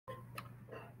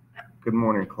Good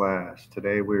morning, class.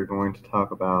 Today we're going to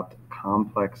talk about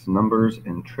complex numbers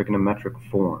in trigonometric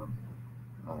form.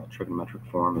 Trigonometric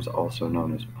form is also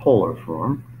known as polar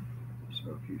form.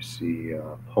 So if you see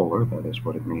polar, that is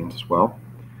what it means as well.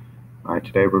 All right,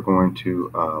 today we're going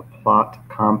to plot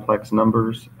complex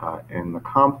numbers in the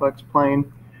complex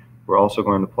plane. We're also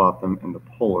going to plot them in the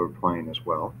polar plane as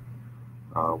well.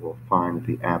 We'll find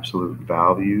the absolute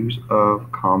values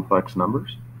of complex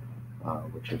numbers,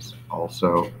 which is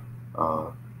also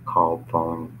called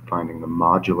finding the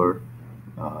modular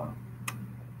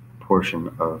portion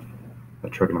of the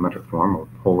trigonometric form or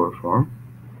polar form.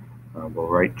 We'll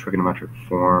write trigonometric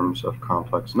forms of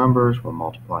complex numbers. We'll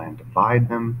multiply and divide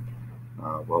them.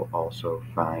 We'll also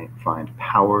find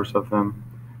powers of them.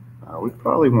 We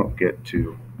probably won't get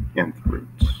to nth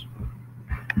roots.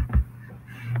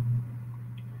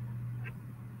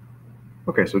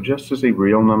 Okay, so just as a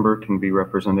real number can be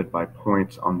represented by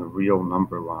points on the real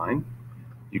number line,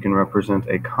 you can represent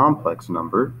a complex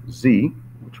number, z,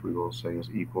 which we will say is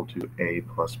equal to a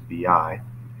plus bi,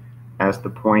 as the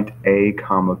point a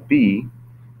comma b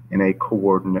in a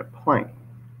coordinate plane.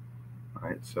 All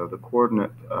right, so the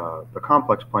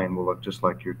complex plane will look just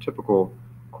like your typical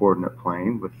coordinate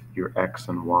plane with your x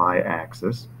and y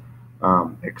axis,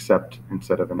 except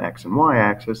instead of an x and y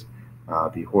axis,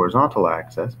 the horizontal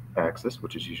axis,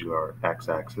 which is usually our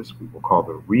x-axis, we will call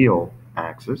the real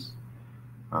axis,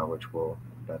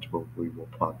 that's where we will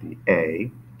plot the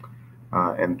a.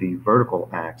 And the vertical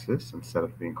axis, instead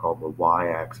of being called the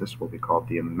y-axis, will be called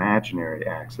the imaginary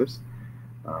axis,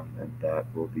 and that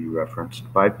will be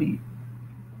referenced by b.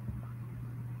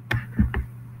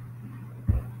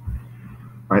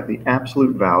 All right, the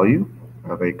absolute value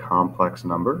of a complex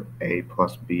number, a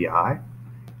plus bi,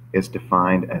 is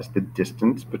defined as the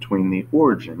distance between the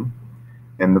origin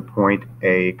and the point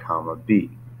a comma b.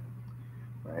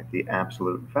 Right, the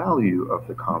absolute value of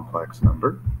the complex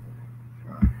number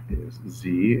is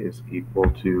z is equal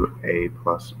to a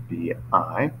plus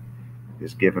bi,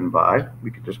 is given by,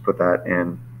 we could just put that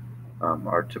in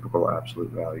our typical absolute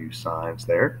value signs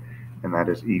there, and that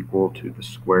is equal to the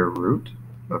square root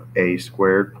of a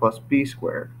squared plus b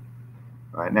squared.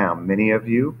 Right, now, many of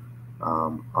you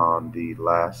on the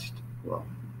last, well,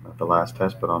 not the last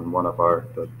test, but on one of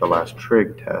the last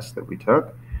trig tests that we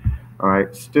took, all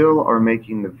right, still are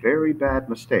making the very bad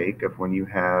mistake of when you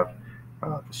have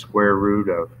the square root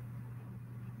of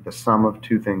the sum of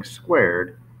two things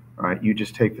squared, all right, you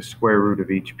just take the square root of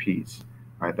each piece.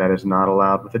 All right, that is not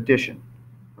allowed with addition,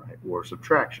 right, or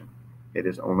subtraction. It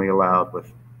is only allowed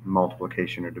with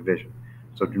multiplication or division.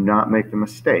 So do not make the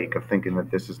mistake of thinking that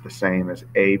this is the same as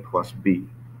a plus b.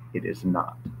 It is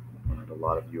not. All right, a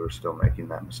lot of you are still making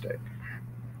that mistake.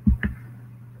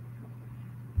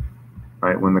 All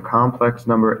right, when the complex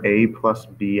number a plus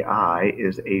bi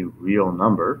is a real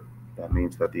number, that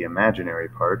means that the imaginary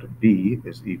part, b,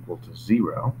 is equal to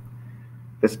 0.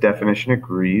 This definition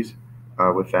agrees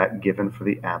with that given for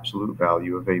the absolute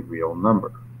value of a real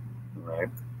number. All right,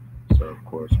 so of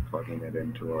course, plugging it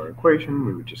into our equation,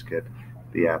 we would just get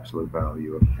the absolute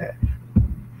value of a.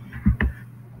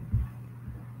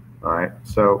 All right,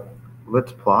 so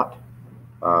let's plot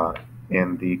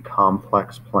in the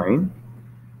complex plane,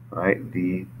 right,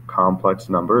 the complex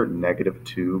number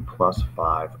 -2 plus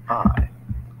 5i.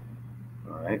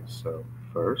 All right, so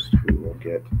first we will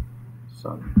get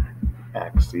some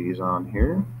axes on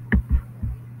here.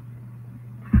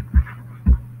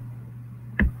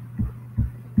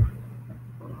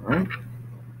 All right,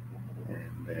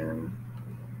 and then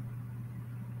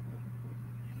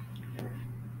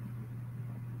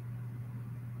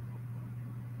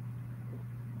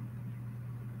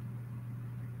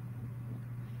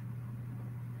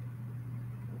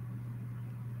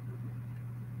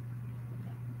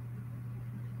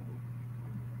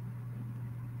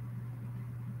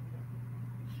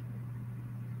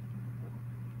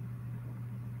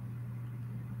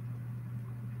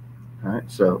all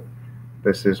right, so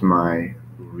this is my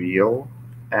real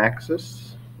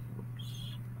axis.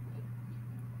 Oops.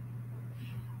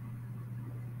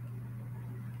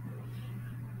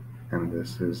 And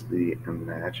this is the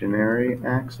imaginary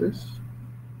axis.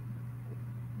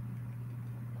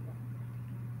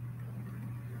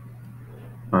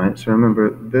 All right, so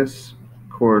remember this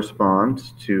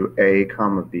corresponds to a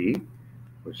comma b,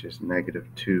 which is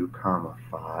 -2 comma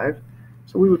 5.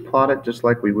 So we would plot it just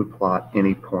like we would plot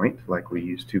any point, like we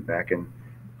used to back in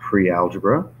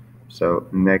pre-algebra. So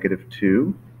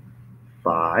 -2,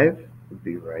 5 would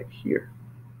be right here.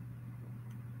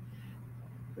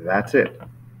 That's it.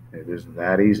 It is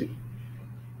that easy.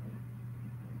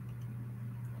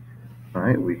 All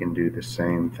right, we can do the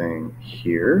same thing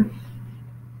here.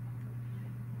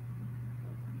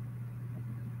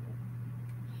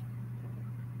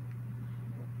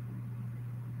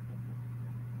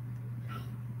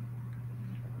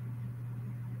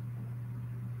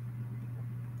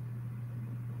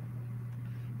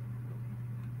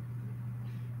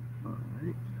 All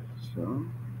right, so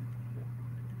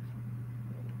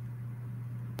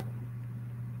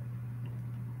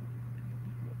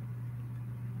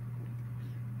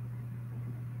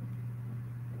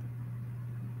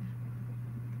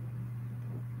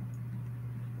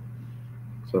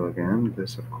again,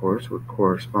 this of course would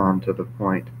correspond to the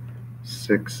point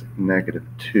 6, negative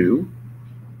 2.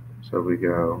 So we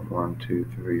go 1, 2,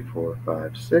 3, 4,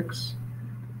 5, 6,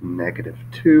 negative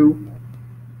 2.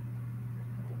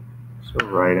 So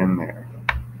right in there.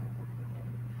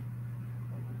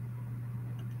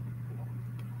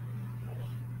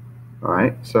 All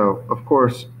right, so of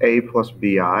course a plus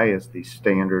bi is the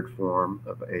standard form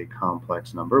of a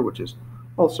complex number, which is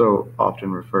also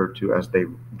often referred to as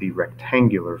the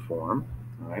rectangular form.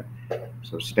 All right,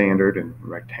 so standard and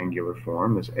rectangular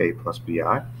form is a plus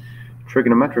bi.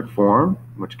 Trigonometric form,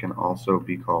 which can also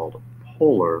be called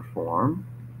polar form,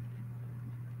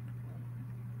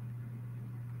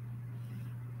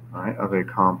 all right, of a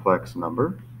complex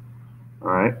number, all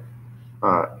right,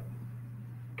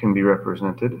 can be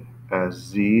represented as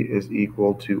z is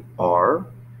equal to r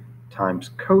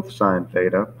times cosine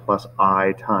theta plus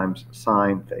I times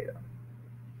sine theta,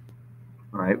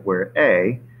 all right, where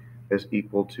a is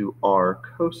equal to r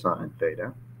cosine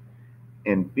theta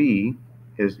and b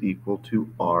is equal to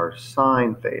r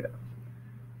sine theta.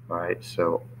 All right,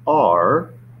 so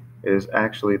r is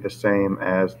actually the same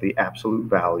as the absolute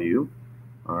value,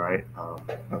 all right, of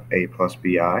a plus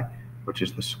bi, which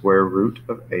is the square root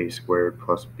of a squared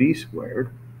plus b squared,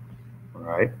 all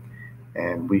right,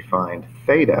 and we find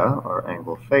theta, our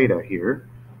angle theta here,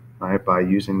 all right, by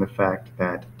using the fact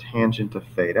that tangent of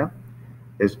theta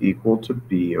is equal to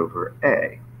b over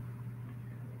a.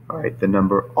 All right, the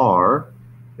number r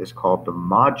is called the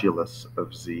modulus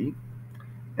of z,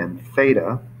 and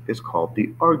theta is called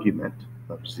the argument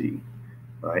of z.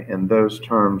 Right, and those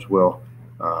terms will,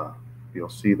 you'll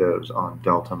see those on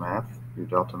Delta Math, your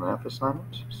Delta Math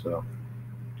assignments. So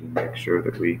do make sure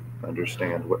that we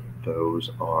understand what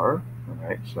those are. All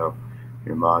right, so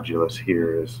your modulus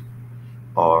here is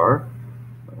r,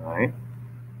 all right,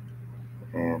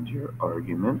 and your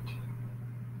argument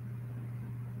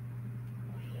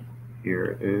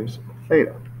here is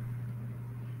theta.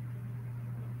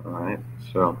 All right,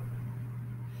 so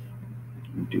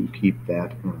do keep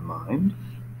that in mind.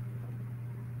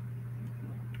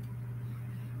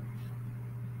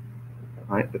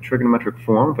 All right, the trigonometric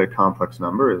form of a complex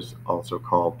number is also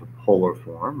called the polar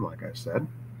form, like I said,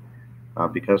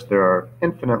 because there are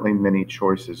infinitely many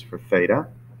choices for theta.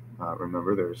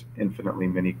 Remember, there's infinitely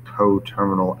many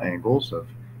coterminal angles of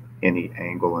any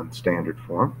angle in standard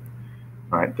form.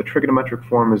 All right, the trigonometric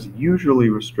form is usually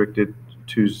restricted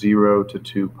to 0 to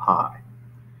 2 pi.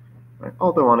 Right?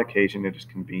 Although on occasion it is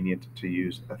convenient to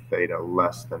use a theta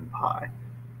less than pi.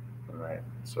 All right,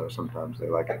 so sometimes they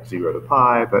like it 0 to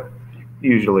pi, but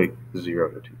usually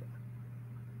 0 to 2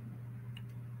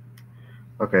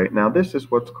 pi. Okay, now this is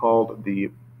what's called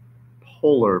the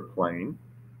polar plane.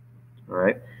 All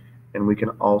right, and we can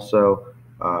also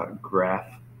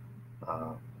graph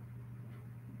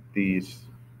these.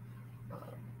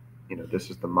 This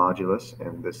is the modulus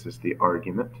and this is the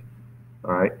argument.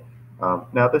 All right.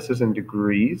 Now this is in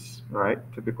degrees. All right.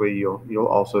 Typically, you'll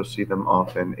also see them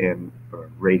often in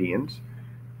radians.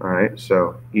 All right.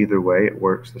 So either way, it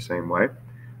works the same way.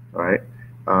 All right.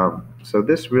 So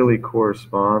this really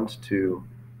corresponds to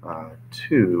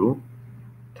 2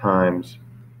 times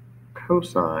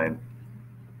cosine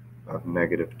of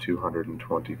negative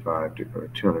 255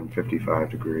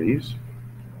 degrees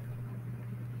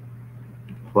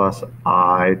plus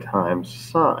I times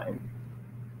sine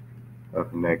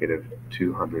of negative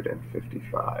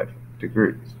 255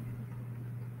 degrees.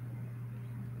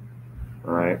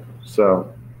 All right,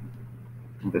 so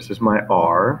this is my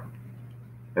r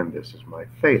and this is my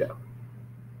theta.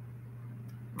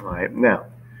 All right, now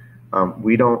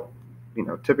we don't,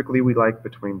 typically we like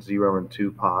between 0 and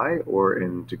 2 pi, or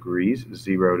in degrees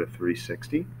 0 to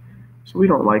 360. So we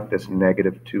don't like this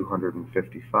negative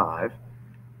 255.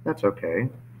 That's okay.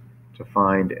 To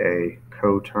find a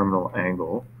coterminal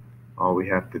angle, all we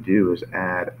have to do is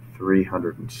add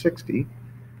 360,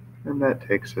 and that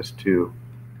takes us to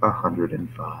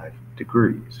 105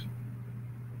 degrees.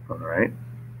 All right.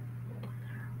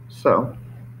 So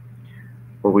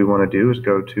what we want to do is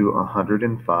go to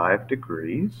 105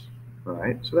 degrees. All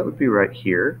right. So that would be right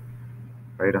here.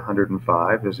 Right.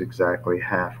 105 is exactly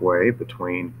halfway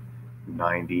between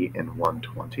 90 and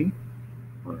 120.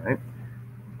 All right.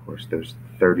 Of course, there's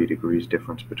 30 degrees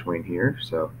difference between here,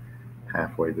 so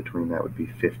halfway between that would be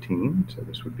 15, so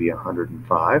this would be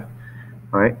 105.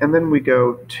 All right, and then we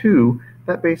go 2.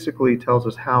 That basically tells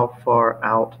us how far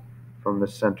out from the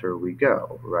center we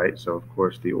go, right? So of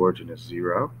course the origin is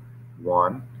 0,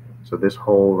 1. So this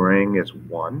whole ring is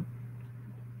 1,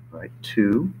 right?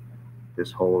 2,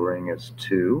 this whole ring is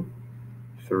 2.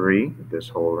 3, this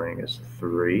whole ring is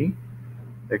 3,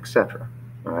 etc.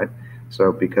 All right.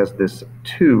 So because this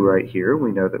 2 right here,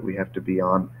 we know that we have to be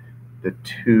on the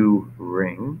 2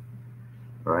 ring,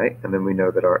 right? And then we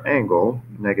know that our angle,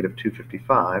 negative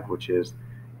 255, which is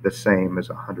the same as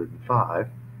 105.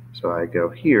 So I go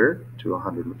here to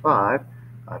 105,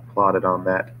 I plot it on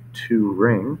that 2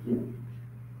 ring,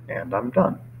 and I'm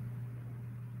done.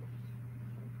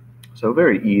 So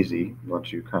very easy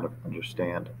once you kind of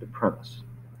understand the premise.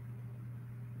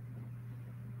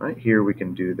 Right, here we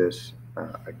can do this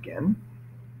again.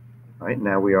 Right,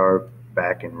 now we are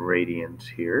back in radians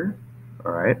here.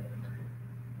 All right.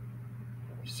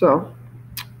 So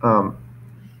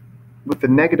with the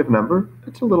negative number,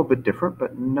 it's a little bit different,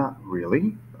 but not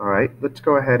really. All right, let's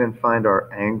go ahead and find our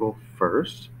angle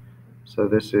first. So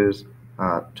this is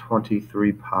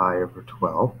 23 pi over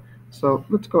 12. So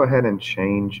let's go ahead and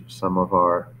change some of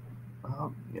our,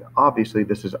 obviously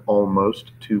this is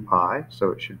almost 2 pi,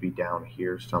 so it should be down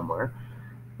here somewhere.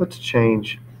 Let's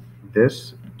change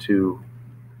this to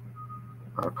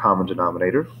a common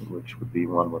denominator, which would be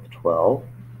 1 with 12.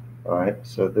 All right,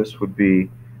 so this would be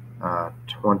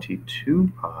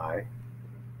 22 pi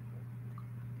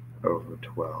over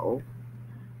 12.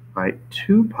 Right,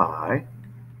 2 pi,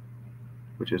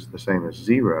 which is the same as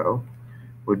 0,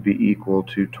 would be equal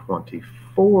to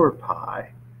 24 pi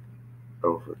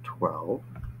over 12.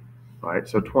 Right,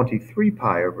 so 23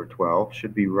 pi over 12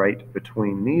 should be right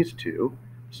between these two.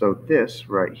 So this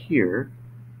right here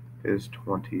is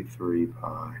 23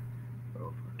 pi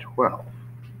over 12.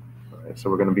 All right, so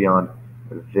we're going to be on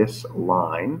this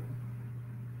line.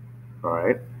 All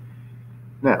right.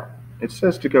 Now, it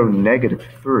says to go negative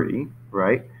 3,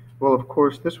 right? Well, of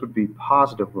course, this would be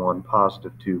positive 1,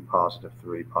 positive 2, positive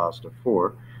 3, positive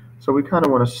 4. So we kind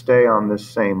of want to stay on this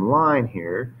same line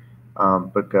here,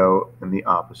 but go in the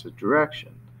opposite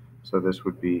direction. So this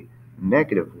would be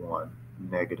negative 1,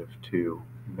 negative 2,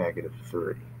 negative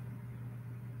 3.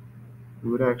 It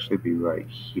would actually be right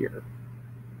here.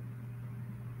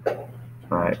 All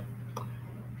right.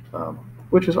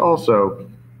 Which is also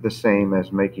the same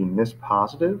as making this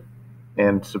positive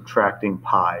and subtracting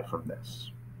pi from this.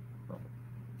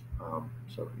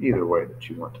 So either way that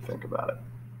you want to think about it.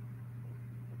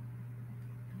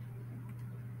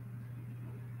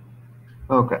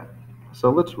 Okay, so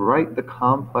let's write the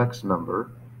complex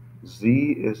number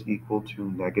z is equal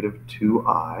to negative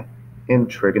 2i in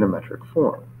trigonometric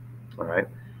form. All right,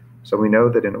 so we know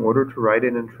that in order to write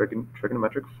it in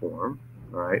trigonometric form,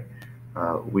 all right,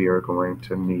 we are going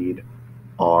to need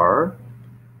r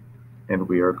and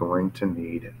we are going to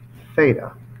need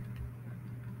theta.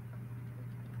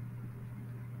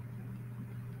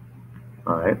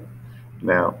 All right,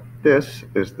 now this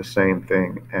is the same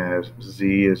thing as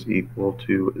z is equal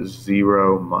to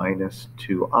 0 minus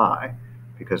 2i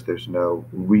because there's no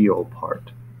real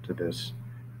part to this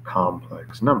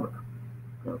complex number.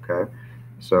 Okay,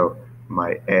 so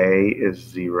my a is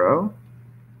 0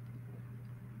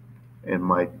 and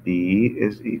my b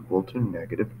is equal to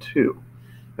negative 2.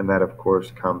 And that, of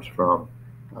course, comes from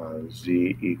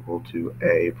z equal to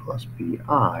a plus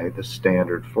bi, the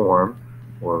standard form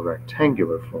or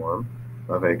rectangular form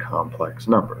of a complex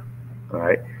number. All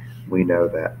right, we know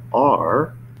that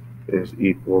r is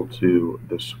equal to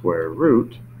the square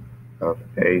root of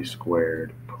a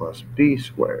squared plus b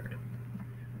squared.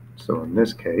 So in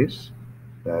this case,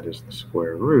 that is the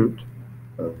square root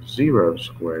of 0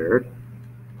 squared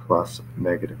plus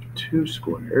negative 2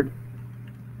 squared.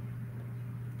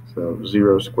 So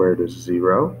 0 squared is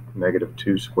 0, negative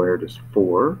 2 squared is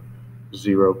 4,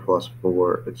 0 plus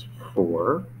 4 is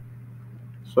 4,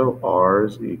 so r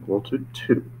is equal to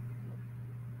 2.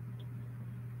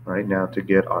 All right, now to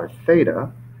get our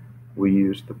theta, we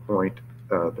use the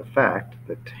fact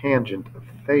that tangent of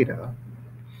theta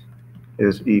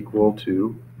is equal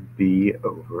to b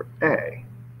over a.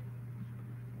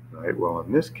 All right, well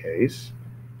in this case,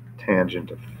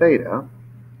 tangent of theta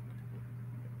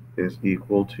is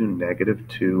equal to negative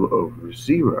 2 over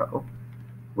 0,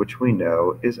 which we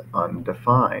know is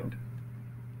undefined.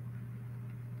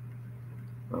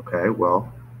 Okay,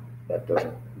 well,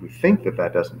 we think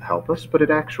that doesn't help us, but it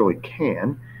actually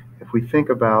can. If we think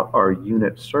about our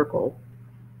unit circle,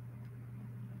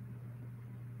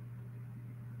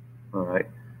 all right,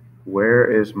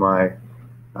 where is my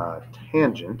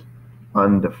tangent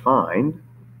undefined?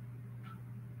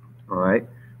 All right,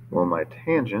 well, my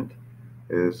tangent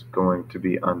is going to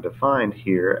be undefined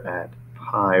here at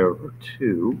pi over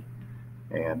 2,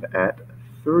 and at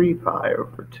 3 pi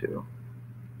over 2.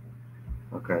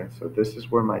 Okay, so this is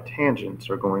where my tangents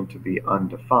are going to be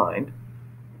undefined.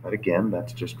 But again,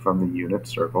 that's just from the unit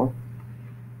circle.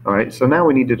 All right, so now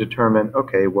we need to determine,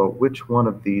 okay, well, which one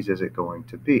of these is it going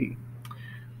to be?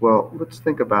 Well, let's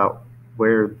think about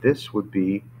where this would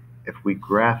be if we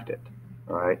graphed it,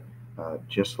 all right?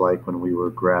 Just like when we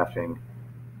were graphing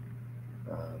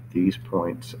these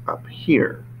points up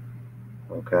here,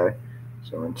 okay?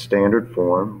 So in standard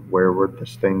form, where would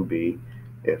this thing be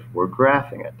if we're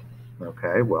graphing it?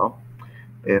 Okay, well,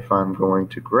 if I'm going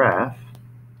to graph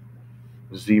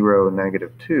 0,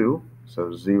 -2,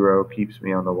 so 0 keeps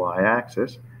me on the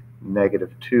y-axis,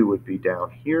 -2 would be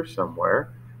down here somewhere,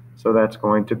 so that's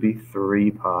going to be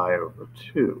 3 pi over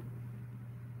 2.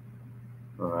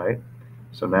 All right,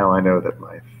 so now I know that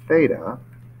my theta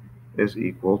is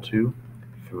equal to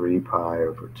 3 pi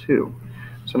over 2.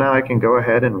 So now I can go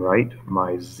ahead and write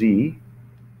my z,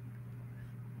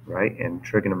 right, in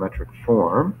trigonometric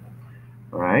form,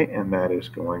 right, and that is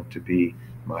going to be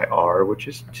my r, which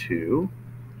is 2,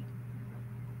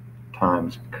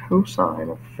 times cosine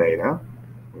of theta,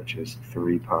 which is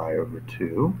 3 pi over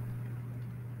 2,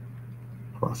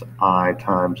 plus I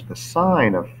times the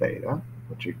sine of theta,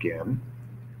 which again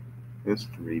is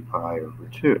 3 pi over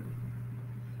 2.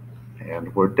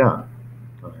 And we're done.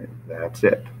 All right, that's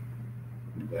it.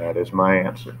 That is my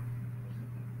answer.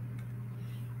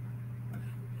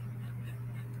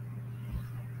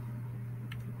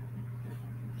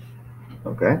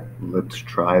 Okay, let's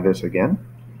try this again.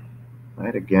 All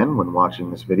right, again, when watching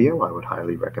this video, I would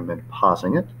highly recommend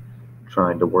pausing it,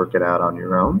 trying to work it out on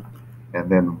your own, and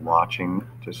then watching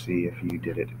to see if you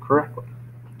did it correctly.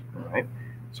 All right,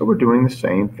 so we're doing the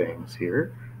same things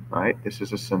here. All right, this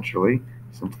is essentially,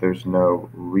 since there's no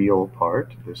real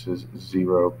part, this is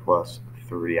 0 plus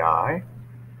 3i,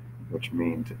 which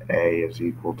means a is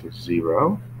equal to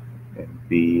 0 and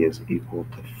b is equal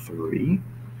to 3.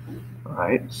 All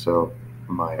right, so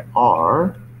my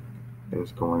r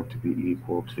is going to be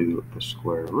equal to the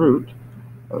square root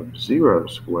of 0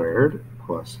 squared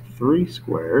plus 3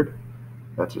 squared.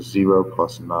 That's a 0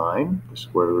 plus 9. The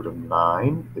square root of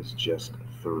 9 is just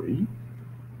 3.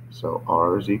 So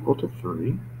r is equal to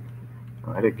 3.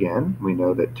 All right, again, we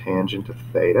know that tangent of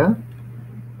theta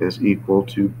is equal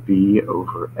to b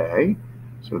over a.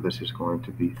 So this is going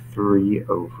to be 3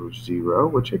 over 0,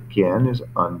 which again is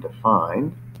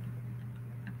undefined.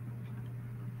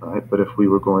 All right, but if we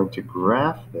were going to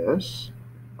graph this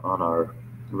on our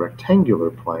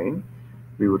rectangular plane,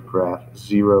 we would graph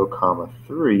 0,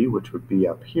 3, which would be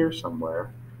up here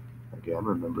somewhere. Again,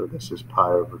 remember this is pi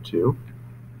over 2.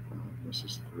 This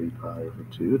is 3 pi over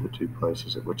 2, the two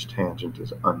places at which tangent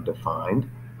is undefined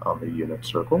on the unit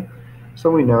circle. So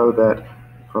we know that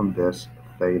from this,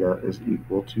 theta is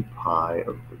equal to pi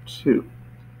over 2.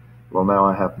 Well, now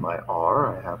I have my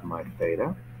r, I have my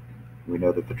theta. We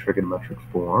know that the trigonometric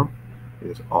form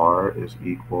is r is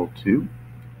equal to,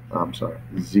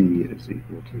 z is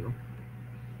equal to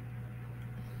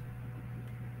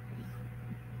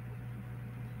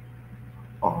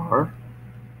r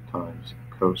times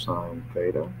cosine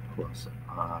theta plus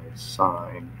I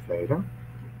sine theta.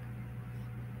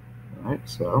 All right,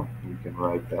 so you can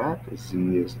write that. Z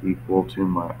is equal to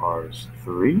my r is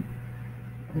 3,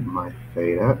 and my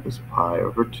theta is pi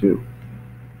over 2.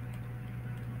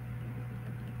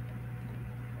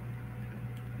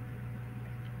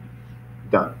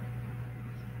 Done.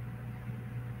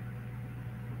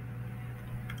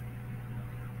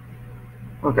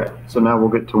 Okay, so now we'll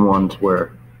get to ones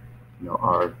where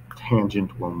our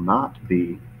tangent will not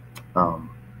be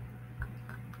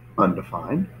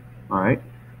undefined. All right,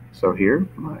 so here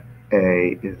my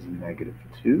a is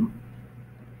 -2,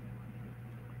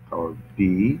 our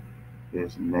b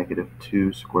is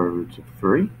 -2 square roots of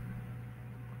 3.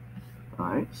 All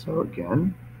right, so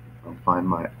again, I'll find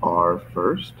my r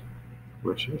first,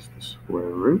 which is the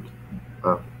square root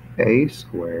of a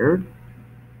squared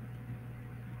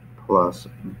plus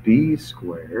b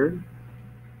squared.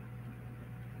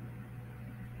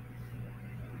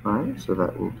 All right, so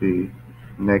that will be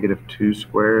 -2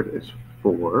 squared is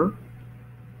 4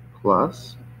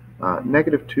 plus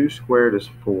 -2 squared is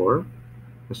 4.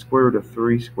 The square root of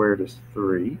 3 squared is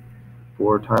 3.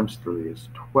 4 times 3 is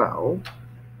 12.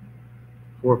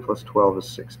 4 plus 12 is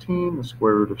 16. The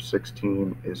square root of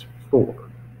 16 is 4.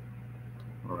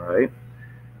 All right,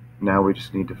 now we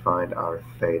just need to find our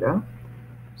theta.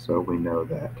 So we know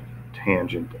that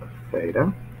tangent of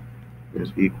theta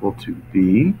is equal to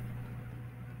b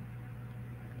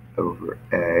over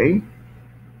a.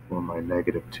 Well, my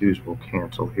 -2's will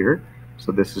cancel here.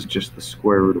 So this is just the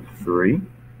square root of 3.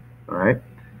 All right,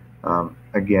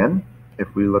 Again,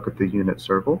 if we look at the unit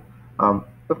circle,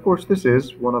 of course this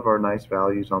is one of our nice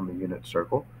values on the unit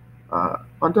circle.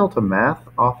 On delta math,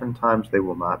 oftentimes they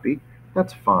will not be.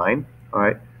 That's fine. All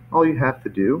right. All you have to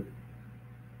do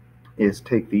is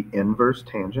take the inverse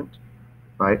tangent,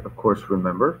 right? Of course,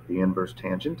 remember, the inverse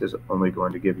tangent is only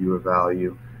going to give you a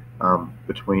value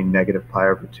between negative pi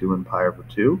over 2 and pi over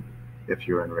 2 if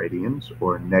you're in radians,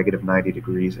 or negative 90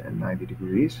 degrees and 90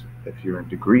 degrees if you're in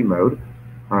degree mode.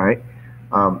 All right.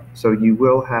 So you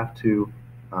will have to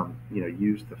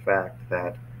use the fact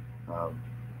that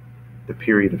the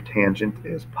period of tangent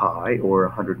is pi, or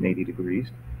 180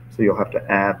 degrees. So you'll have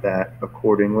to add that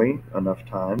accordingly enough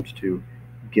times to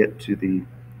get to the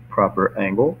proper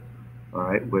angle, all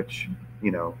right, which,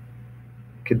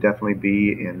 could definitely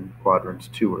be in quadrants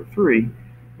 2 or 3,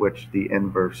 which the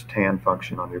inverse tan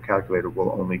function on your calculator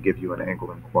will only give you an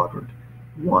angle in quadrant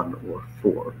 1 or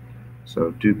 4.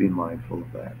 So do be mindful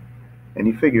of that. And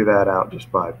you figure that out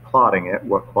just by plotting it,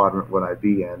 what quadrant would I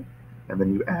be in, and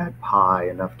then you add pi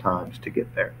enough times to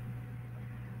get there.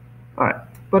 All right,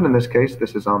 but in this case,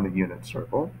 this is on the unit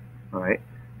circle. All right,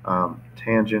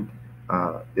 tangent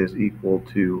is equal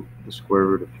to the square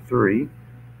root of 3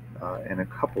 in a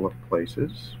couple of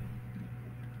places.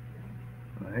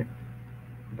 All right,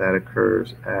 that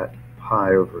occurs at pi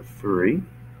over 3,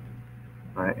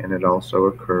 right, and it also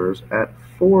occurs at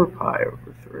 4 pi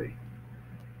over 3.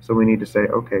 So we need to say,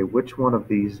 okay, which one of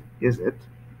these is it?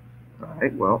 All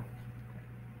right, well,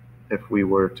 if we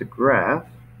were to graph,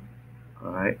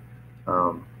 all right,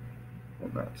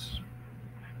 and that's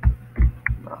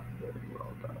not very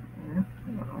well done there.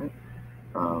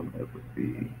 All right, it would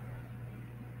be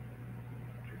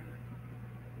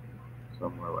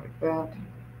somewhere like that.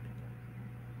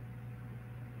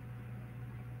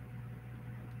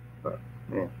 But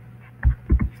yeah,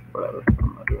 whatever.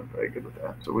 I'm not doing very good with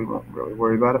that, so we won't really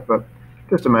worry about it. But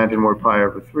just imagine where pi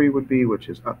over 3 would be, which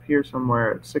is up here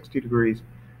somewhere at 60 degrees,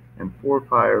 and 4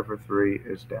 pi over 3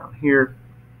 is down here.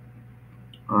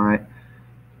 All right,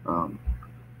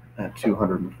 at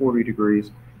 240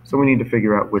 degrees. So we need to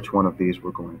figure out which one of these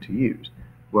we're going to use.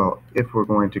 Well, if we're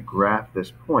going to graph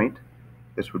this point,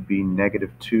 this would be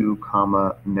 -2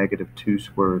 comma -2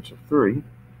 square roots of 3.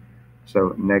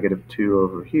 So -2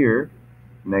 over here,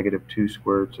 -2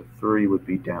 square roots of 3 would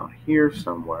be down here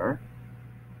somewhere.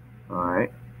 All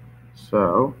right,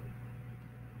 so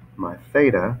my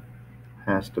theta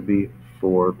has to be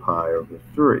 4 pi over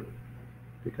 3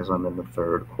 because I'm in the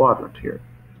third quadrant here,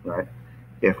 right?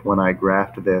 If when I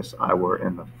graphed this I were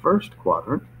in the first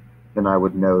quadrant, then I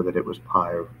would know that it was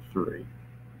pi over 3.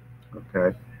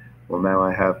 Okay, well now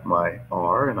I have my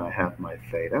r and I have my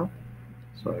theta,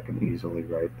 so I can easily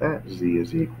write that. Z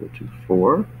is equal to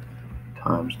 4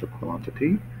 times the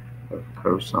quantity of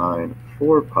cosine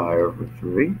 4 pi over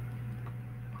 3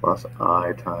 plus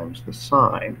I times the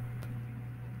sine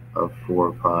of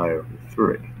 4 pi over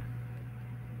 3.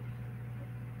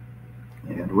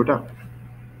 And we're done.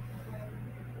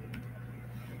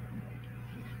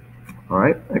 All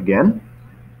right, again,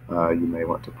 you may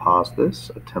want to pause this,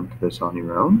 attempt this on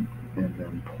your own, and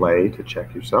then play to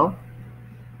check yourself.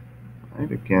 All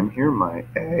right, again here, my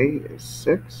A is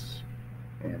 6,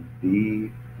 and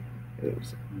B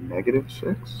is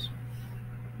 -6.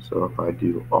 So if I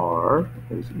do R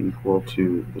is equal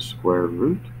to the square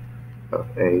root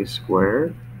of A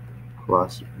squared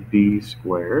plus B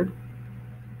squared.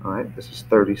 All right, this is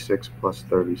 36 plus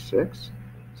 36.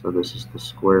 So this is the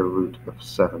square root of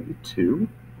 72,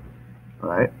 all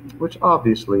right, which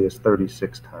obviously is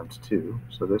 36 times 2.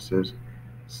 So this is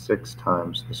 6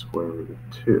 times the square root of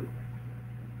 2.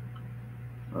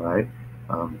 All right,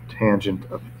 tangent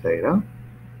of theta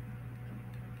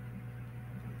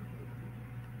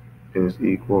is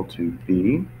equal to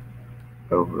B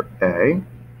over A.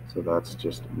 So that's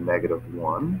just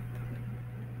 -1.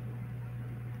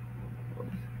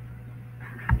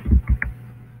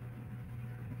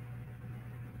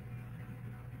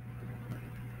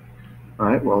 All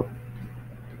right, well,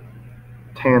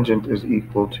 tangent is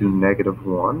equal to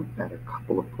 -1 at a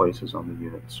couple of places on the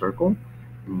unit circle,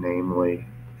 namely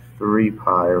 3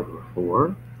 pi over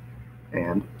 4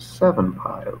 and 7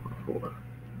 pi over 4.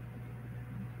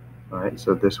 All right,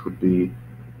 so this would be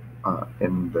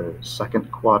in the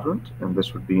second quadrant, and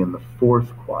this would be in the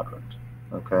fourth quadrant.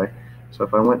 Okay, so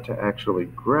if I went to actually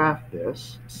graph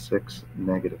this, 6,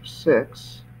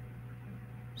 -6,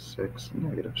 6,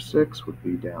 -6 would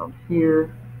be down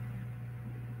here.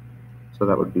 So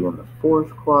that would be in the fourth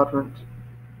quadrant.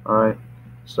 All right,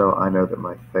 so I know that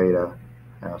my theta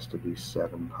has to be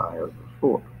 7 pi over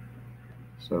 4.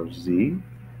 So Z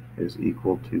is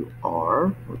equal to R,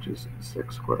 which is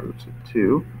 6 square roots of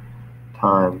 2,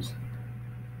 times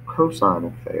cosine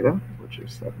of theta, which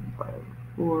is 7 pi over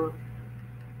 4,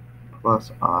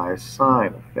 plus I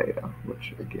sine of theta,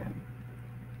 which again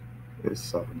is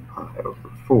 7 pi over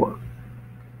 4.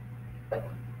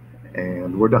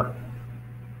 And we're done.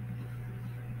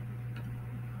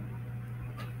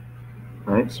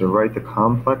 All right, so write the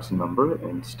complex number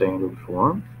in standard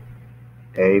form,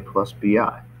 a plus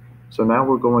bi. So now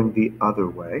we're going the other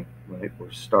way, right?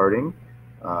 We're starting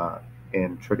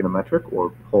in trigonometric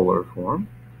or polar form,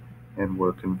 and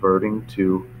we're converting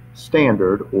to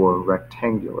standard or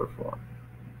rectangular form.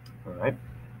 All right,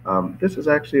 this is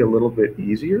actually a little bit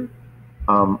easier.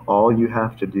 All you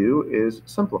have to do is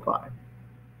simplify,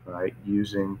 right?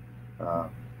 Using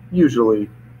usually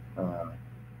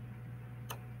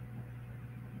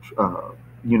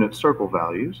unit circle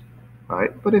values,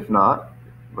 right? But if not,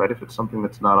 right, if it's something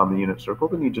that's not on the unit circle,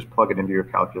 then you just plug it into your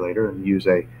calculator and use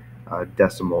a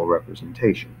decimal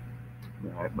representation.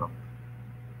 Right? Well,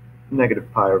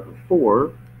 negative pi over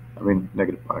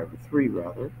 3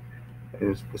 rather,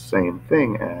 is the same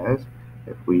thing as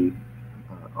if we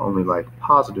only like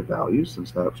positive values,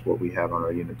 since that's what we have on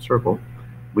our unit circle,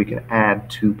 we can add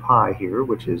 2 pi here,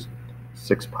 which is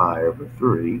 6 pi over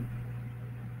 3,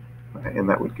 right? And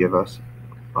that would give us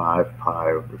 5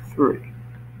 pi over 3.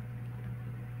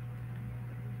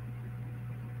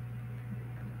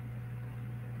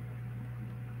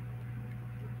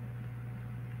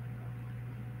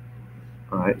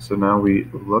 All right, so now we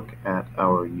look at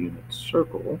our unit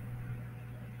circle,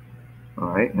 all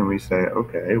right, and we say,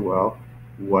 okay, well,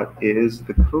 what is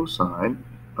the cosine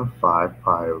of 5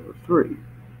 pi over 3?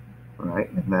 All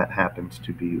right, and that happens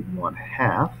to be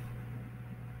 1/2.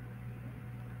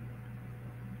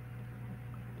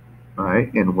 All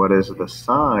right, and what is the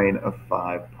sine of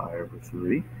 5 pi over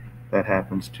 3? That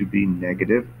happens to be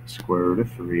negative square root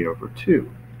of 3 over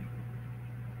 2.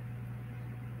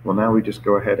 Well, now we just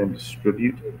go ahead and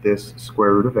distribute this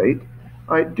square root of 8.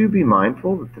 All right, do be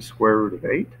mindful that the square root of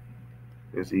 8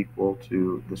 is equal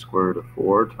to the square root of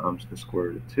 4 times the square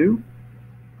root of 2,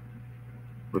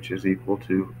 which is equal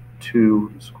to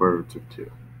 2 square roots of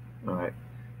 2. All right,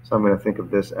 so I'm going to think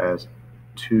of this as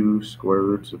 2 square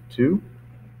roots of 2.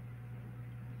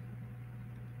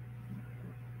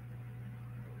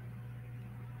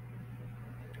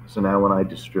 So now when I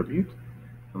distribute,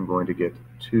 I'm going to get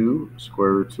 2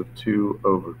 square roots of 2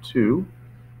 over 2,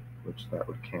 which that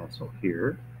would cancel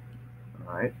here,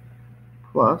 all right,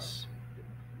 plus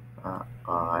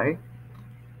I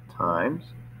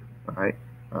times, all right,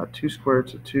 2 square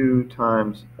roots of 2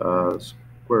 times square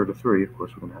root of 3, of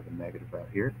course we're going to have a negative out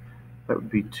here, that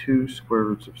would be 2 square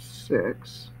roots of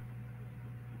 6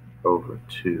 over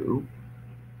 2,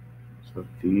 so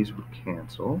these would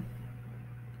cancel.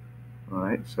 All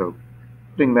right, so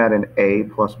putting that in a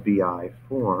plus bi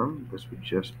form, this would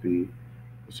just be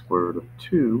the square root of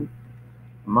 2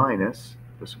 minus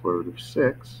the square root of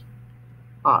 6,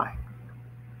 I.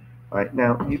 All right,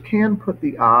 now you can put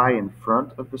the I in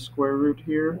front of the square root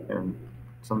here, and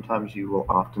sometimes you will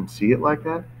often see it like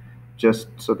that, just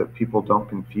so that people don't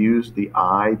confuse the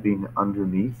I being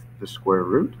underneath the square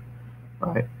root.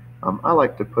 All right. I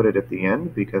like to put it at the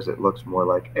end because it looks more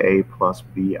like a plus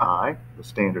bi, the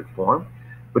standard form.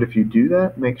 But if you do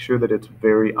that, make sure that it's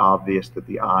very obvious that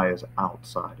the I is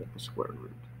outside of the square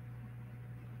root.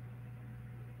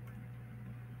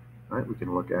 All right, we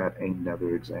can look at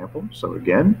another example. So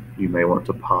again, you may want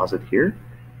to pause it here,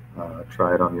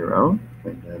 try it on your own,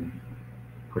 and then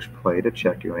push play to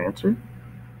check your answer.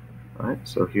 All right,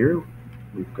 so here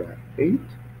we've got 8.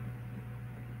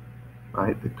 All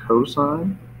right, the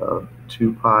cosine of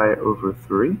 2 pi over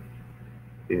 3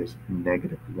 is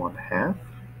negative 1/2.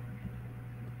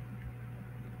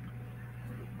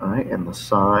 All right, and the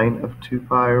sine of 2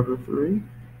 pi over 3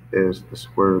 is the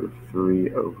square root of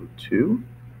 3 over 2.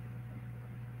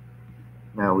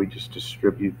 Now we just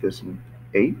distribute this in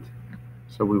 8,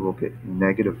 so we will get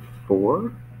negative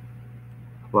 4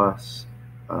 plus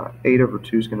 8 over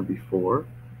 2 is going to be 4,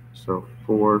 so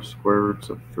 4 square roots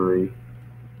of 3,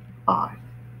 I.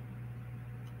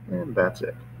 And that's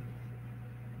it.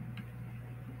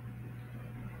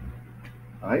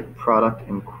 All right, product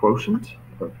and quotient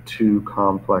of 2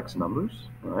 complex numbers.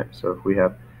 All right, so if we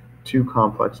have 2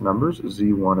 complex numbers,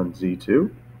 z1 and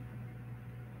z2,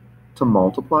 to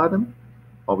multiply them,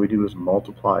 all we do is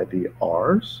multiply the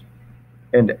r's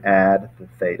and add the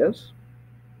thetas.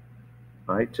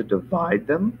 All right, to divide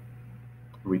them,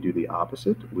 we do the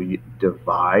opposite. We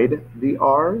divide the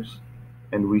r's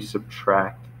and we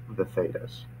subtract the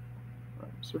thetas. All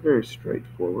right, so very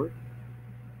straightforward.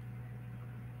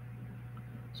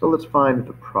 So let's find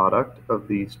the product of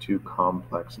these 2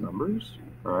 complex numbers.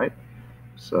 All right,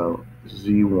 So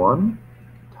z1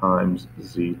 times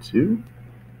z2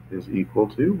 is equal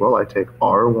to, well, I take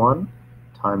r1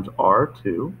 times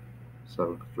r2,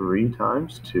 so 3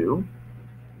 times 2.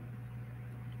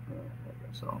 I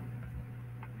guess I'll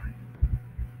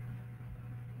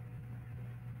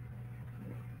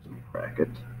bracket.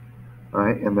 All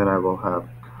right, and then I will have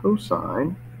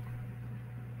cosine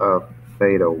of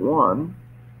theta 1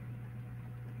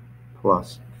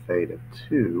 plus theta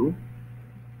 2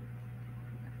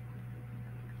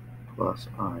 plus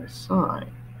I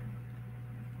sine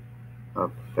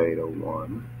of theta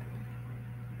 1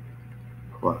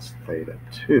 plus theta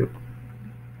 2.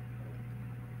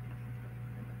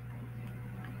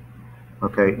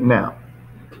 Okay, now,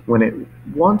 when it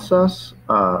wants us,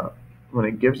 when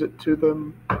it gives it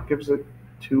to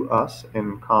us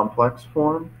in complex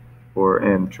form or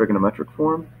in trigonometric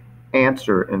form,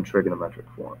 answer in trigonometric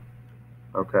form.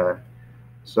 Okay,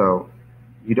 so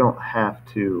you don't have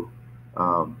to,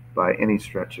 by any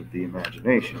stretch of the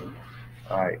imagination,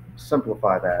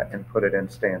 simplify that and put it in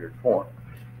standard form.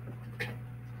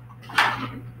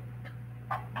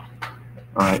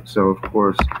 All right, so of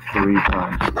course 3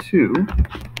 times 2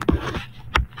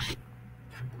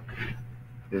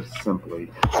 is simply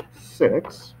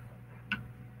 6.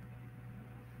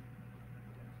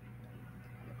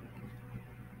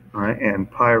 All right,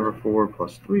 and pi over 4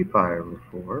 plus 3 pi over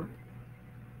 4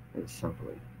 is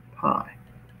simply pi.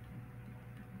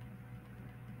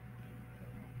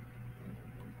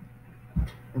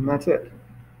 And that's it.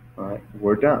 All right,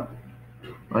 we're done.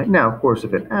 All right, now, of course,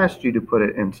 if it asked you to put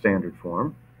it in standard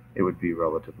form, it would be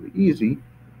relatively easy,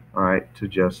 all right, to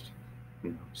just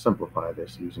simplify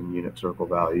this using unit circle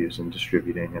values and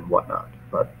distributing and whatnot.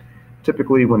 But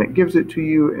typically, when it gives it to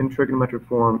you in trigonometric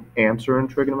form, answer in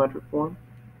trigonometric form.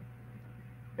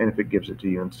 And if it gives it to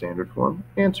you in standard form,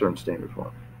 answer in standard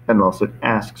form, unless it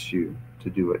asks you to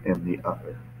do it in the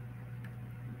other.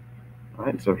 All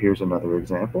right, so here's another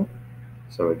example.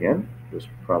 So again, this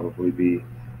would probably be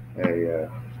a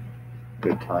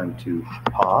good time to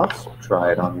pause,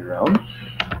 try it on your own,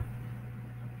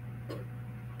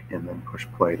 and then push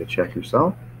play to check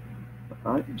yourself.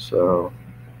 All right, so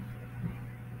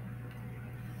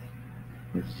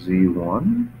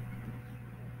z1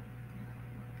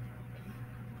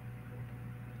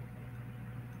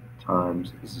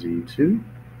 times z2.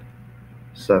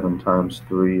 7 times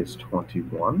 3 is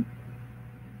 21.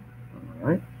 All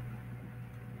right.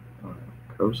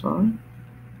 Cosine.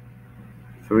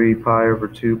 3 pi over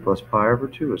 2 plus pi over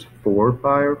 2 is 4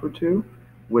 pi over 2,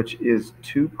 which is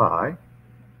 2 pi.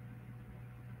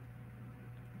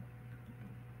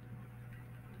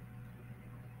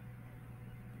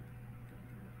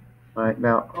 All right,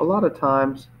 now a lot of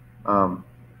times,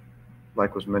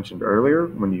 like was mentioned earlier,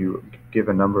 when you give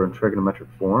a number in trigonometric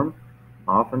form,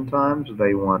 oftentimes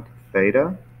they want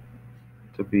theta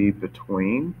to be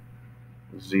between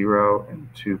 0 and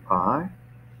 2 pi,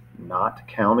 not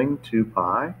counting 2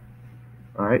 pi.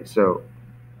 All right, so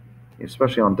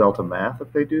especially on delta math,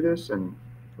 if they do this and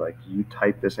like you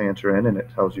type this answer in and it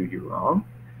tells you you're wrong,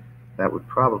 that would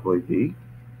probably be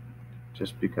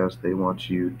just because they want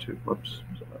you to, whoops,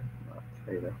 sorry, not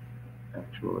theta,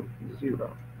 actually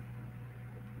 0.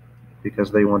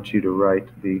 Because they want you to write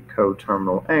the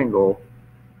coterminal angle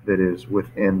that is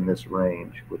within this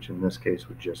range, which in this case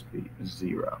would just be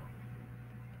 0.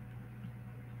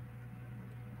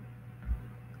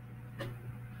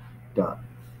 Done.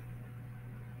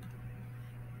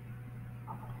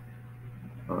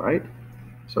 All right,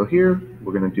 so here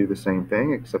we're going to do the same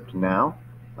thing, except now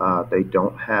they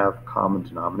don't have common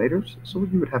denominators, so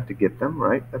you would have to get them,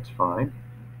 right? That's fine.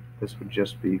 This would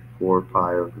just be 4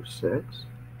 pi over 6.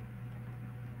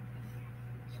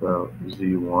 So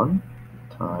z1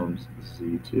 times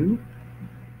z2.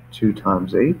 2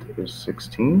 times 8 is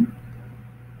 16.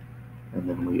 And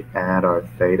then we add our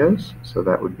thetas, so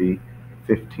that would be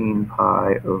 15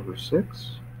 pi over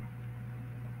 6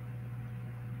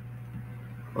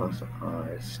 plus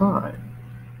I sine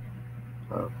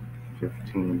of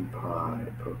 15 pi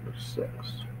over 6.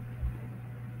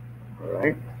 All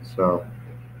right, so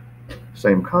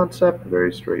same concept,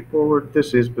 very straightforward.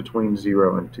 This is between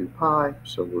 0 and 2 pi,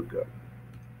 so we're good.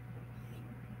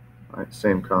 All right,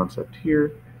 same concept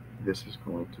here. This is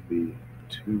going to be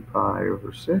 2 pi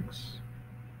over 6,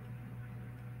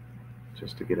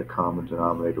 just to get a common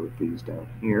denominator with these down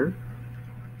here.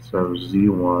 So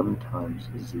z1 times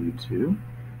z2,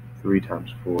 3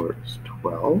 times 4 is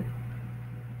 12.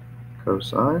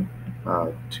 Cosine,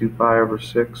 2 pi over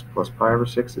 6 plus pi over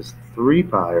 6 is 3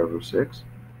 pi over 6,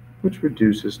 which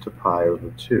reduces to pi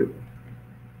over 2.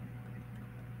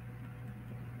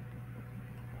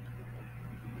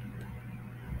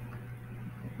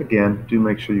 Again, do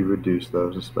make sure you reduce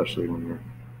those, especially when you're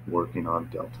working on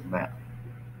delta math.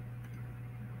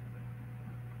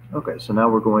 Okay, so now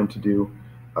we're going to do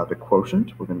the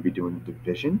quotient. We're going to be doing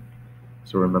division.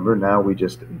 So remember, now we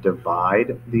just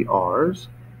divide the r's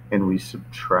and we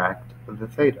subtract the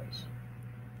thetas.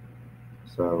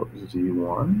 So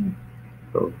z1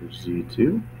 over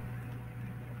z2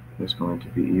 is going to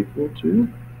be equal to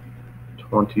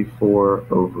 24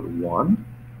 over 1,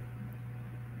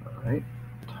 all right,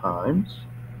 times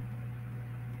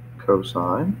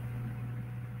cosine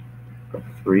of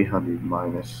 300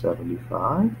 minus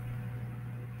 75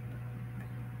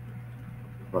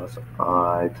 plus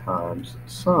I times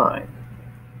sine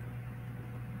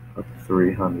of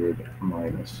 300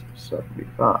 minus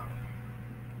 75.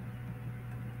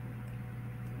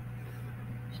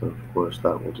 So of course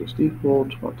that will just equal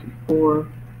 24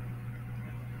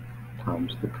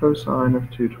 times the cosine of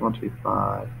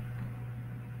 225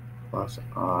 plus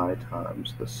I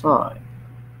times the sine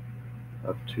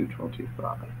of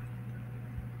 225.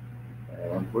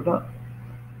 And we're done.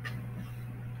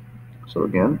 So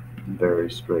again,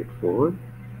 very straightforward,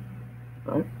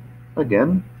 right?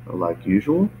 Again, like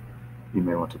usual, you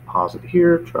may want to pause it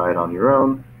here, try it on your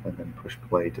own, and then push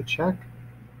play to check.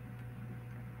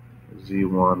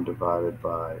 Z1 divided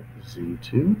by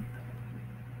Z2.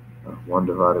 1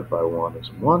 divided by 1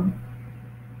 is 1.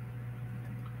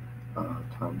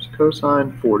 Times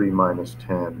cosine, 40 minus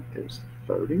 10 is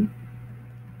 30.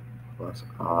 Plus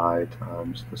I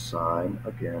times the sine,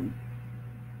 again,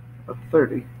 of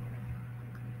 30.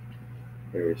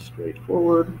 Very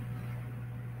straightforward,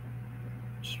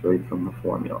 straight from the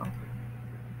formula.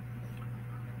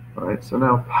 All right, so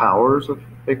now powers of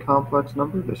a complex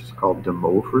number. This is called De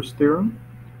Moivre's theorem.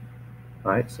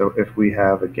 All right, so if we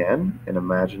have, again, an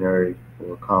imaginary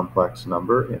or complex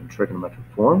number in trigonometric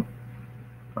form,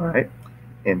 all right,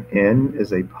 and n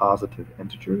is a positive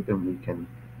integer, then we can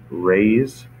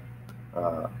raise,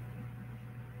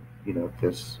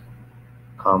 this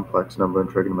complex number in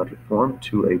trigonometric form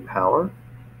to a power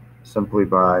simply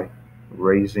by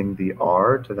raising the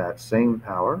r to that same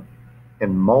power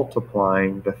and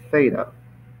multiplying the theta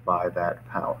by that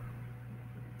power.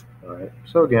 All right,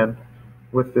 so again,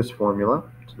 with this formula,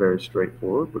 it's very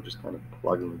straightforward. We're just kind of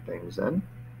plugging things in.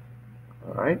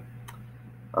 All right.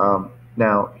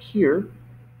 Now here,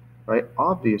 right,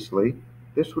 obviously,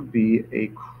 this would be a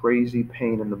crazy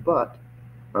pain in the butt,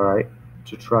 all right,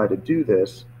 to try to do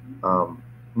this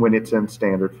when it's in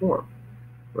standard form,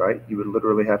 right? You would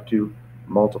literally have to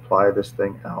multiply this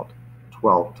thing out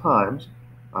 12 times,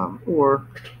 or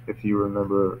if you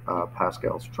remember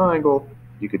Pascal's triangle,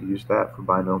 you could use that for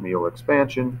binomial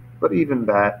expansion, but even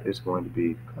that is going to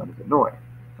be kind of annoying,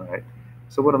 all right?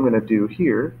 So what I'm going to do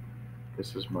here,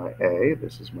 this is my A,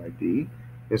 this is my B,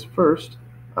 is first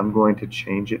I'm going to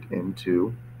change this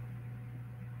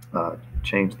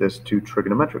to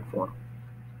trigonometric form.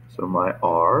 So my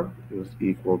R is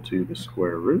equal to the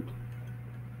square root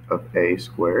of A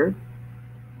squared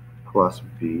plus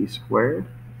B squared.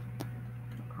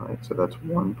 All right, so that's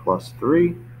 1 plus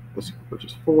 3, which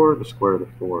is 4. The square root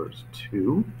of 4 is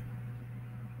 2.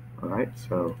 All right,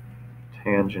 so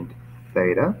tangent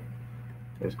theta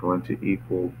is going to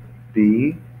equal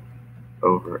B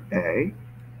over A.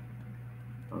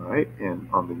 All right, and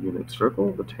on the unit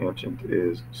circle, the tangent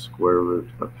is square root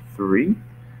of 3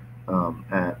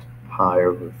 at pi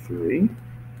over 3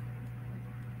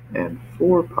 and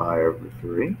 4 pi over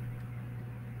 3.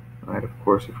 All right, of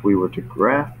course, if we were to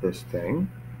graph this thing,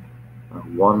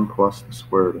 1 plus the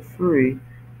square root of 3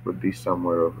 would be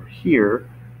somewhere over here.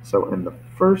 So in the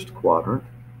first quadrant,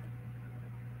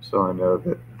 so I know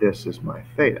that this is my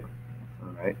theta.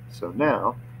 All right, so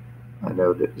now I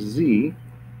know that Z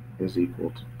is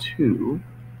equal to 2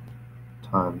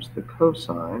 times the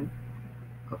cosine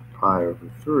of pi over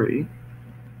 3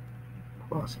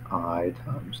 plus I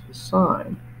times the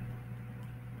sine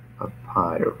of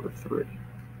pi over 3.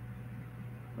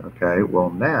 Okay, well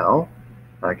now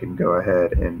I can go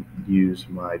ahead and use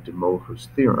my De Moivre's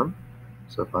theorem.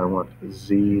 So if I want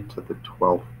Z to the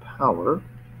 12th power,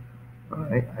 all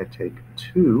right, I take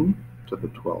 2 to the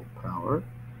 12th power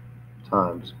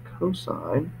times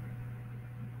cosine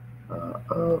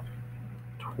of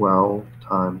 12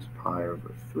 times pi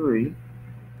over 3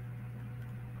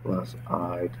 plus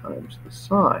I times the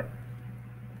sine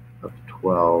of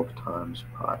 12 times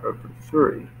pi over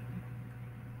 3.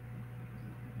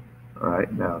 All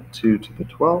right, now 2 to the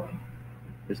 12th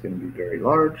is going to be very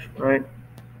large, right?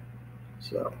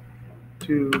 So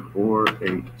 2, 4,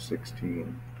 8,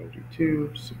 16,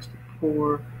 32,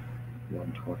 64,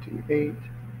 128,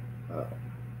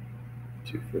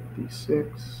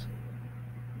 256,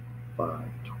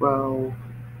 520. 12,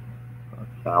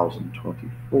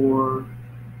 1,024,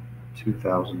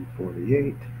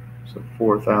 2,048, so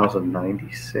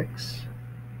 4,096.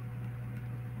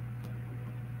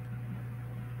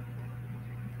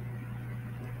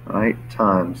 Right,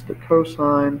 times the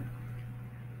cosine.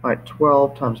 Right,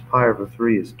 12 times pi over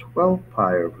 3 is 12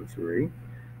 pi over 3,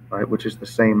 right, which is the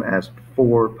same as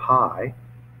 4 pi,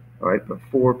 right, but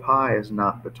 4 pi is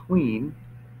not between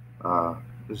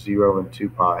 0 and 2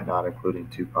 pi, not including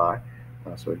 2 pi.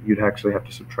 So you'd actually have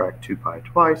to subtract 2 pi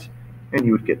twice, and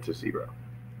you would get to 0.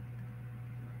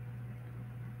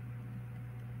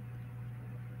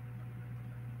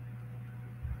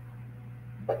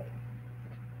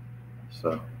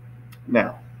 So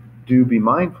now, do be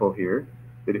mindful here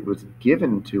that it was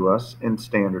given to us in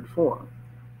standard form.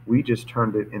 We just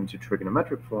turned it into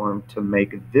trigonometric form to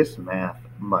make this math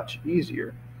much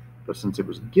easier. But since it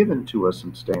was given to us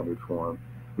in standard form,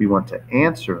 we want to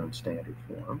answer in standard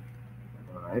form.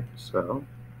 All right, so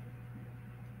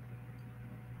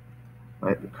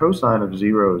the cosine of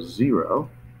 0 is 0.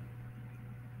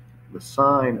 The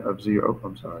sine of 0,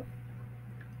 I'm sorry,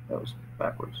 that was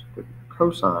backwards. The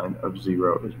cosine of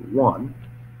 0 is 1,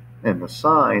 and the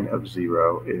sine of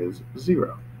 0 is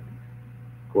 0.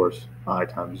 Of course, I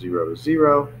times 0 is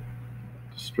 0.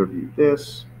 Distribute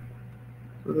this.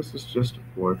 So this is just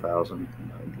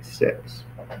 4,096.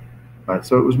 All right,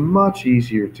 so it was much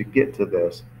easier to get to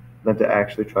this than to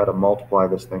actually try to multiply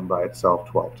this thing by itself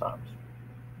 12 times.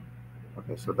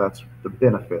 Okay, so that's the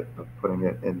benefit of putting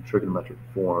it in trigonometric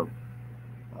form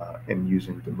and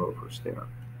using de Moivre's theorem.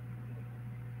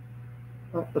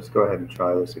 All right, let's go ahead and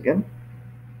try this again.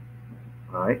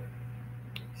 All right,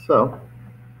 so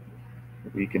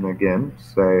we can again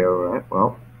say, all right,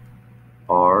 well,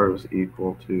 r is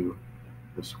equal to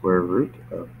the square root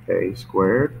of a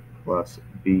squared plus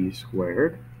b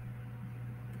squared.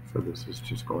 So this is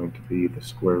just going to be the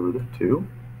square root of 2.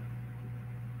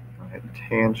 Right,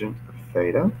 tangent of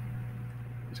theta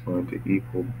is going to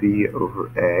equal b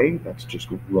over a. That's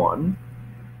just 1.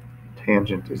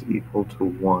 Tangent is equal to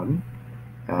 1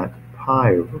 at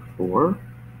pi over 4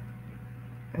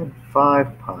 and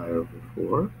 5 pi over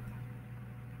 4.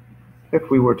 If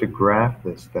we were to graph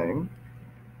this thing,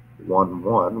 1,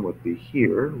 1 would be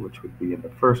here, which would be in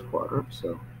the first quadrant,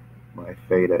 so my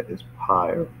theta is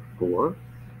pi over 4.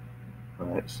 All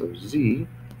right, so z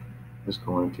is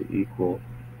going to equal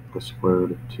the square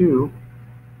root of 2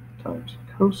 times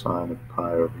cosine of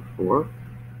pi over 4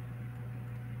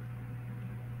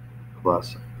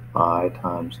 plus I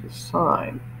times the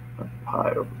sine of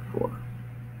pi over 4.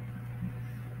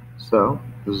 So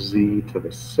z to the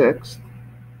 6th,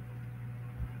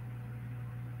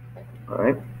 all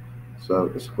right, so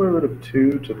the square root of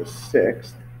 2 to the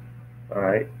 6th, all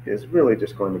right, is really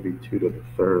just going to be 2 to the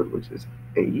 3rd, which is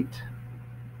 8.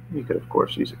 You could, of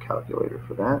course, use a calculator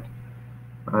for that,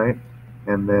 all right?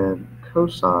 And then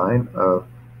cosine of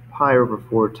pi over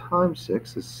 4 times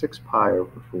 6 is 6 pi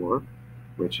over 4,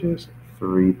 which is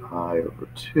 3 pi over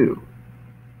 2.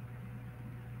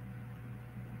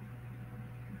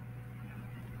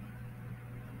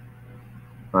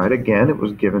 All right, again, it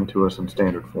was given to us in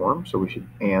standard form, so we should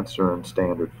answer in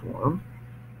standard form.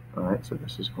 All right, so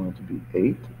this is going to be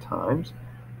 8 times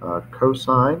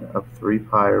cosine of 3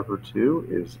 pi over 2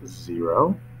 is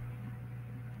 0.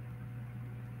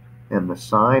 And the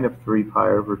sine of 3 pi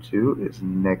over 2 is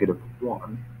negative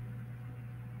 1.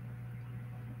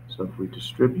 So if we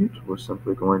distribute, we're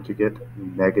simply going to get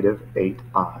negative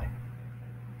 8i.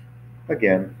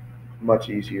 Again, much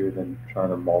easier than trying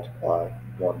to multiply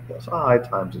 1 plus I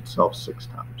times itself 6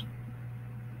 times.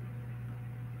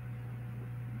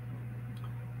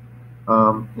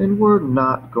 And we're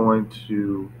not going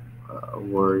to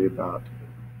worry about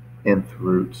nth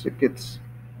roots. It gets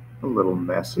a little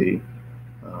messy,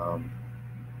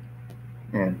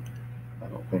 and I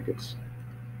don't think it's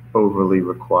overly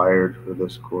required for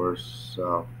this course,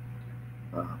 so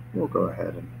we'll go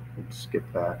ahead and skip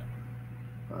that.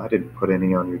 I didn't put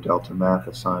any on your Delta Math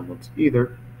assignments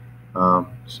either,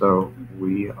 so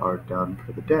we are done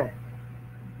for the day.